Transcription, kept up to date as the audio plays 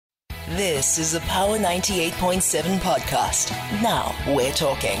This is a Power 98.7 podcast. Now we're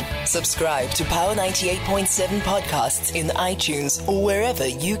talking. Subscribe to Power 98.7 podcasts in iTunes or wherever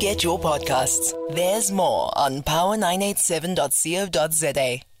you get your podcasts. There's more on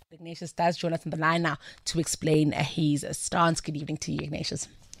power987.co.za. Ignatius does join us on the line now to explain his stance. Good evening to you, Ignatius.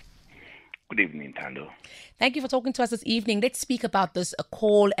 Good evening, Tando. Thank you for talking to us this evening. Let's speak about this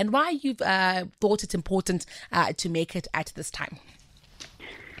call and why you've thought it's important to make it at this time.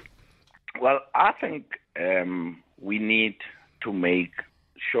 Well, I think we need to make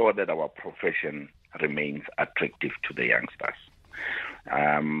sure that our profession remains attractive to the youngsters.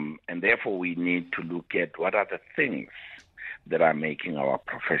 And therefore, we need to look at what are the things that are making our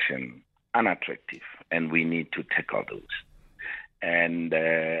profession unattractive, and we need to tackle those. And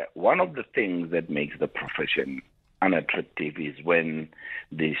one of the things that makes the profession unattractive is when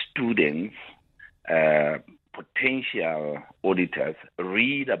the students, potential auditors,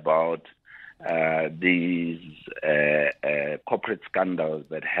 read about these corporate scandals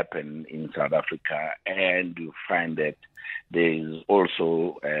that happen in South Africa, and you find that there is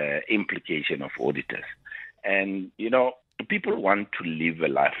also implication of auditors. And, you know, people want to live a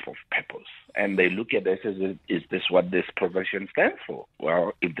life of purpose, and they look at this as, is this what this profession stands for?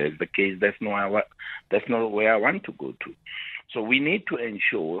 Well, if that's the case, that's not where I want to go to. So we need to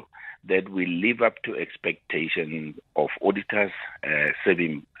ensure that we live up to expectations of auditors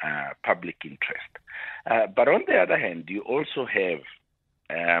serving public interest. But on the other hand, you also have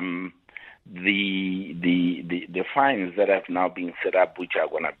the fines that have now been set up, which are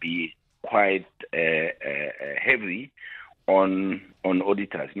going to be quite heavy on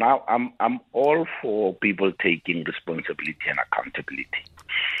auditors. Now, I'm all for people taking responsibility and accountability.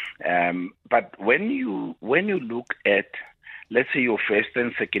 But when you look at, let's say, your first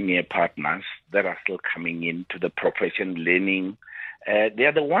and second year partners that are still coming into the profession, learning, they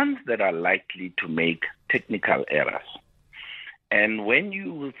are the ones that are likely to make technical errors. And when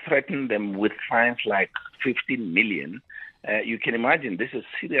you threaten them with fines like 15 million, you can imagine this is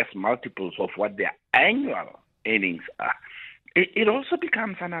serious multiples of what their annual earnings are. It also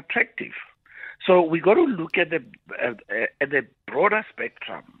becomes unattractive. So we got to look at the broader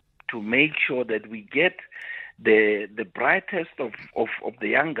spectrum to make sure that we get the brightest of the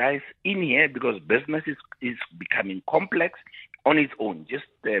young guys in here, because business is becoming complex on its own. Just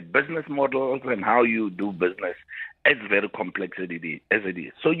the business models and how you do business is very complex as it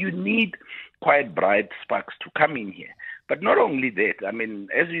is. So you need quite bright sparks to come in here. But not only that, I mean,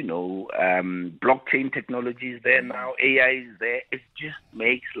 as you know, blockchain technology is there now, AI is there. It just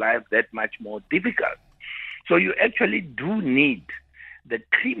makes life that much more difficult. So you actually do need the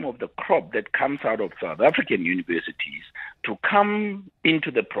cream of the crop that comes out of South African universities to come into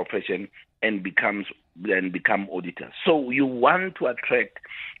the profession and become auditors. So you want to attract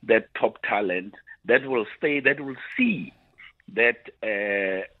that top talent that will stay, that will see that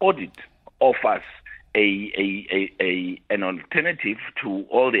audit offers an alternative to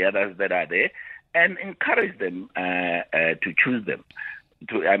all the others that are there, and encourage them to choose them,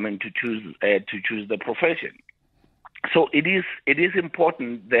 to choose the profession. So it is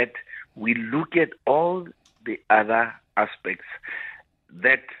important that we look at all the other aspects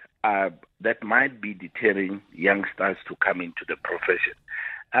that might be deterring youngsters to come into the profession.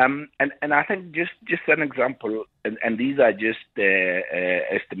 And I think just an example, and these are just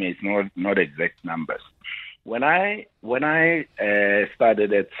estimates, not exact numbers. When I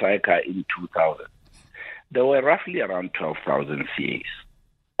started at SAICA in 2000, there were roughly around 12,000 CAs,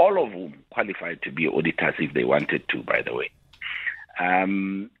 all of whom qualified to be auditors if they wanted to, by the way.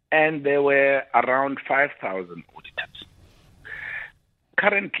 And there were around 5,000 auditors.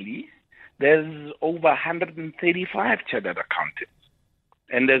 Currently, there's over 135 chartered accountants,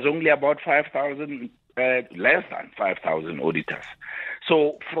 and there's only about 5,000, less than 5,000 auditors.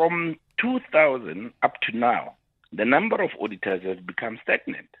 So from 2000 up to now, the number of auditors has become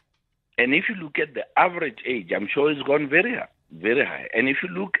stagnant. And if you look at the average age, I'm sure it's gone very high. Very high. And if you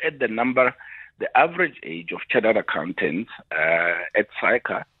look at the average age of chartered accountants at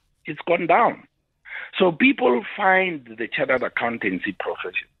SAICA, it's gone down. So people find the chartered accountancy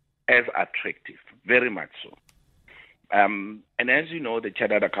profession as attractive, very much so. And as you know, the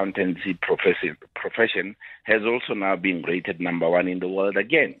chartered accountancy profession has also now been rated number one in the world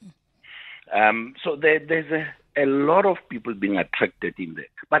again. So there's a lot of people being attracted in there,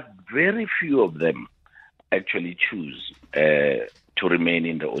 but very few of them actually choose to remain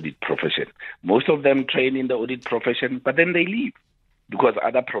in the audit profession. Most of them train in the audit profession, but then they leave because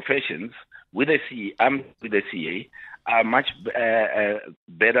other professions with a CA are much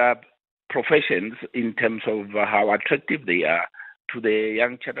better professions in terms of how attractive they are to the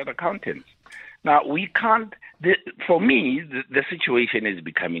young chartered accountants. Now, we can't, for me, the situation is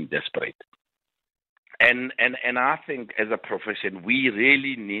becoming desperate. And I think as a profession, we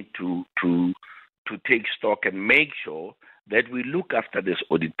really need to take stock and make sure that we look after this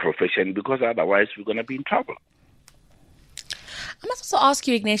audit profession, because otherwise we're going to be in trouble. I must also ask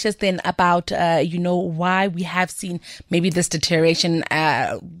you, Ignatius, then about, why we have seen maybe this deterioration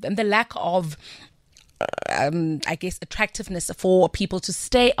and the lack of attractiveness for people to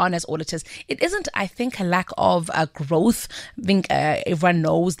stay on as auditors. It isn't, I think, a lack of growth. I think everyone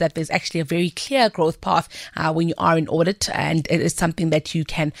knows that there's actually a very clear growth path when you are in audit, and it is something that you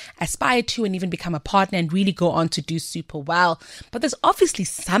can aspire to and even become a partner and really go on to do super well. But there's obviously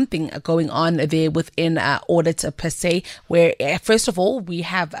something going on there within audit per se, where first of all, we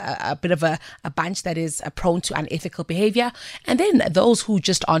have a bit of a bunch that is prone to unethical behavior, and then those who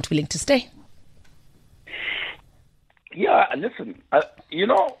just aren't willing to stay. Yeah, listen, let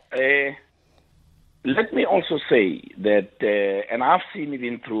me also say that, and I've seen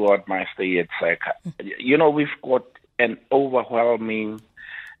even throughout my stay at SACA, we've got an overwhelming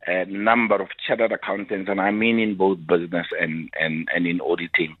number of chartered accountants, and I mean in both business and in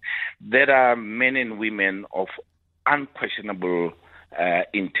auditing. There are men and women of unquestionable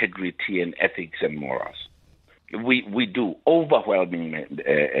integrity and ethics and morals. We do, overwhelming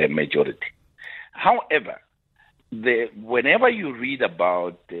majority. However, whenever you read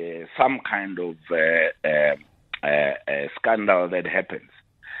about some kind of scandal that happens,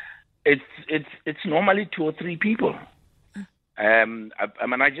 it's normally 2 or 3 people.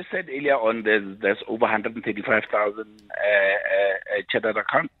 I just said earlier on, there's over 135,000 chartered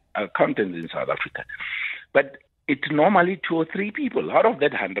accountants in South Africa, but it's normally 2 or 3 people out of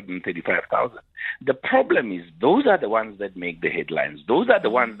that 135,000. The problem is those are the ones that make the headlines. Those are the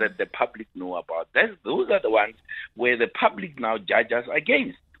ones that the public know about. Those are the ones where the public now judge us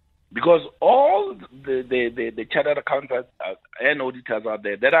against. Because all the chartered accountants and auditors out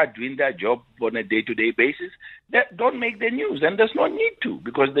there that are doing their job on a day-to-day basis, that don't make the news. And there's no need to,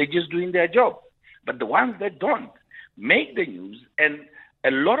 because they're just doing their job. But the ones that don't make the news, and a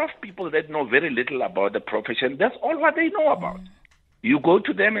lot of people that know very little about the profession, that's all what they know about. You go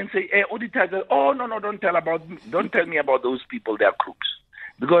to them and say, hey, auditors, oh, no, don't tell me about those people, they're crooks.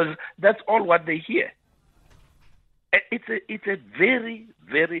 Because that's all what they hear. It's a very,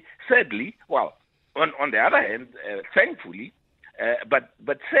 very, sadly, well, on the other hand, thankfully,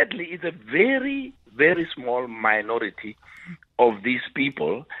 but sadly, it's a very, very small minority of these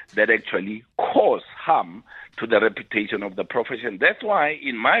people that actually cause harm to the reputation of the profession. That's why,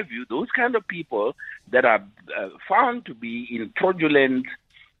 in my view, those kind of people that are found to be in fraudulent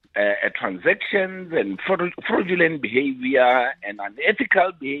transactions and fraudulent behavior and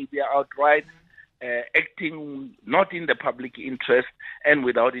unethical behavior outright, acting not in the public interest and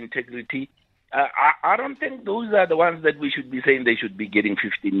without integrity, I don't think those are the ones that we should be saying they should be getting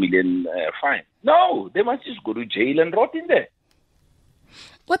 15 million fine. No, they must just go to jail and rot in there.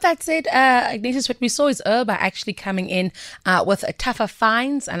 With that said, Ignatius, what we saw is IRBA actually coming in with tougher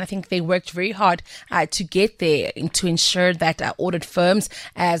fines, and I think they worked very hard to get there to ensure that audit firms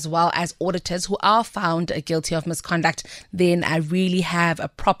as well as auditors who are found guilty of misconduct then really have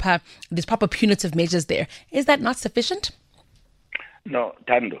there's proper punitive measures there. Is that not sufficient? No,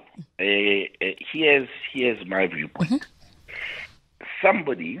 Tando. Here's my viewpoint.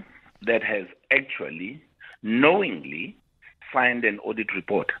 Somebody that has actually knowingly signed an audit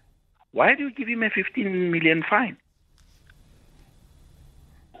report, why do you give him a 15 million fine?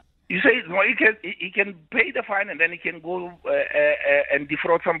 You say, well, he can pay the fine and then he can go and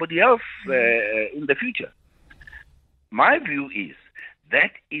defraud somebody else in the future. My view is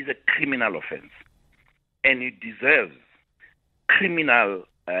that is a criminal offense and it deserves criminal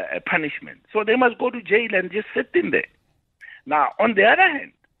punishment. So they must go to jail and just sit in there. Now, on the other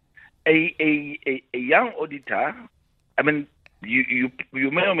hand, a young auditor, I mean, you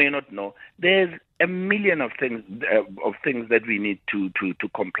may or may not know, there's a million of things that we need to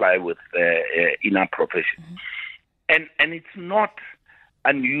comply with in our profession, and it's not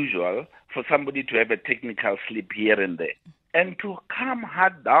unusual for somebody to have a technical slip here and there, and to come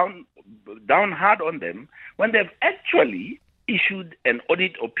down hard on them when they've actually issued an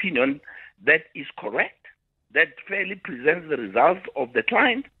audit opinion that is correct, that fairly presents the results of the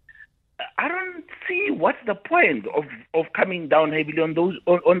client. I don't see what's the point of coming down heavily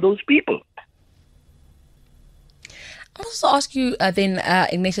on those people. I'll also ask you then,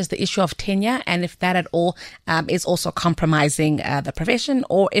 Ignatius, the issue of tenure, and if that at all is also compromising the profession,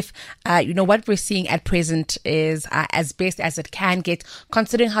 or if, what we're seeing at present is as best as it can get,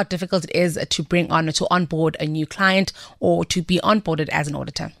 considering how difficult it is to onboard a new client or to be onboarded as an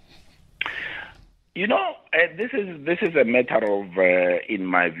auditor. This is a matter of, in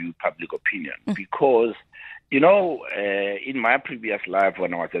my view, public opinion, because, in my previous life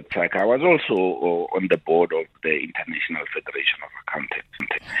when I was at SAC, I was also on the board of the International Federation of Accountants.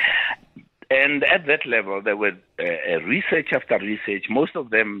 And at that level, there were research after research, most of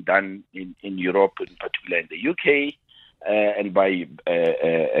them done in Europe, in particular in the UK, and by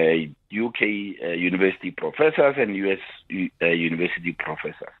UK university professors and US university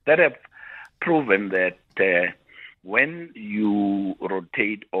professors that have proven that when you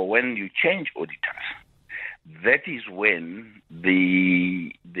rotate or when you change auditors, that is when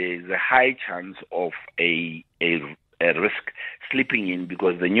there's a high chance of a risk slipping in,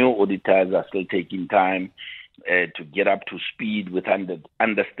 because the new auditors are still taking time to get up to speed with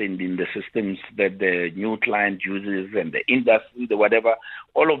understanding the systems that the new client uses and the industry, the whatever,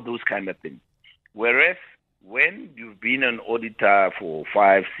 all of those kind of things. Whereas when you've been an auditor for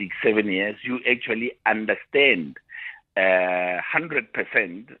 5, 6, 7 years, you actually understand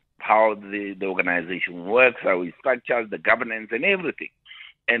 100% how the organization works, how it structures, the governance and everything.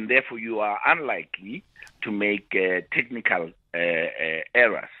 And therefore you are unlikely to make technical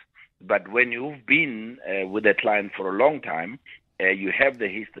errors. But when you've been with a client for a long time, you have the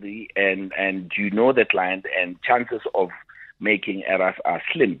history and you know the client, and chances of making errors are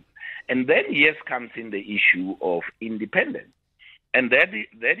slim. And then, yes, comes in the issue of independence. And that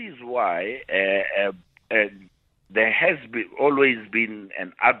is why there has always been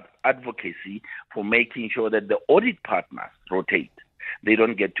an advocacy for making sure that the audit partners rotate. They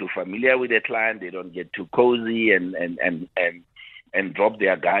don't get too familiar with the client, they don't get too cozy and drop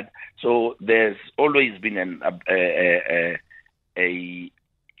their guard. So there's always been a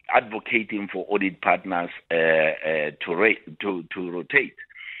advocating for audit partners to rotate.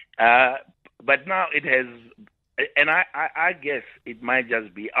 But now it has, and I guess it might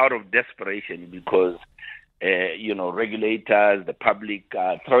just be out of desperation because, regulators, the public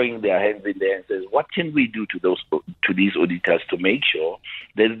are throwing their hands in there and says, what can we do to these auditors to make sure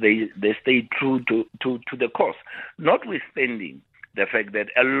that they stay true to the course, notwithstanding the fact that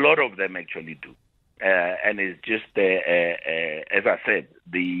a lot of them actually do. And it's just, as I said,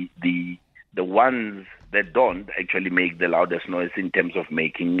 the ones that don't actually make the loudest noise in terms of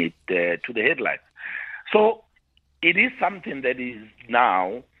making it to the headlines. So it is something that is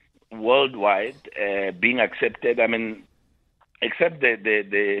now worldwide being accepted. I mean, except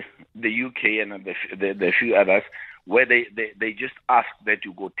the UK and the few others, where they just ask that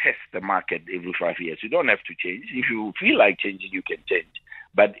you go test the market every 5 years. You don't have to change. If you feel like changing, you can change.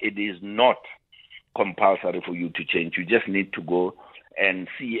 But it is not compulsory for you to change. You just need to go and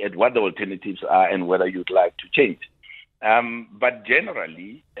see at what the alternatives are and whether you'd like to change. But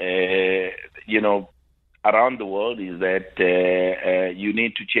generally, around the world is that you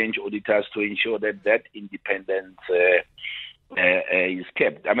need to change auditors to ensure that independence is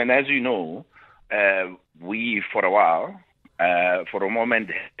kept. I mean, as you know, we for a while, for a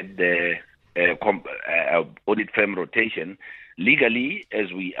moment, had the audit firm rotation. Legally,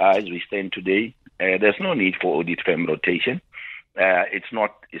 as we stand today, there's no need for audit firm rotation. It's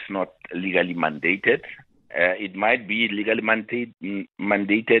not legally mandated. It might be legally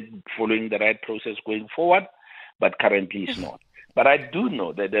mandated following the right process going forward, but currently it's not. But I do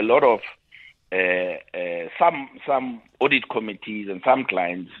know that a lot of some audit committees and some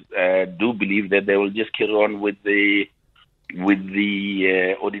clients do believe that they will just carry on with the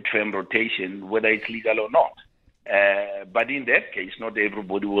audit firm rotation, whether it's legal or not. But in that case, not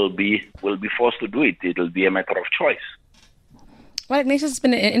everybody will be forced to do it. It will be a matter of choice. Well, Ignatius, it's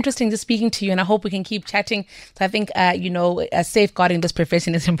been interesting just speaking to you, and I hope we can keep chatting. So I think, safeguarding this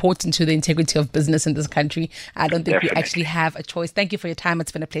profession is important to the integrity of business in this country. I don't think we actually have a choice. Thank you for your time.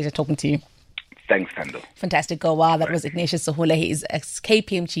 It's been a pleasure talking to you. Thanks, Tando. Fantastic. Go wow. That was Ignatius Sehoole. He is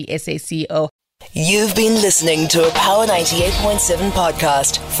KPMG CEO. You've been listening to a Power 98.7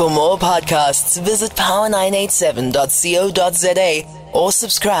 podcast. For more podcasts, visit power987.co.za or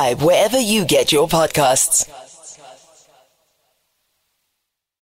subscribe wherever you get your podcasts.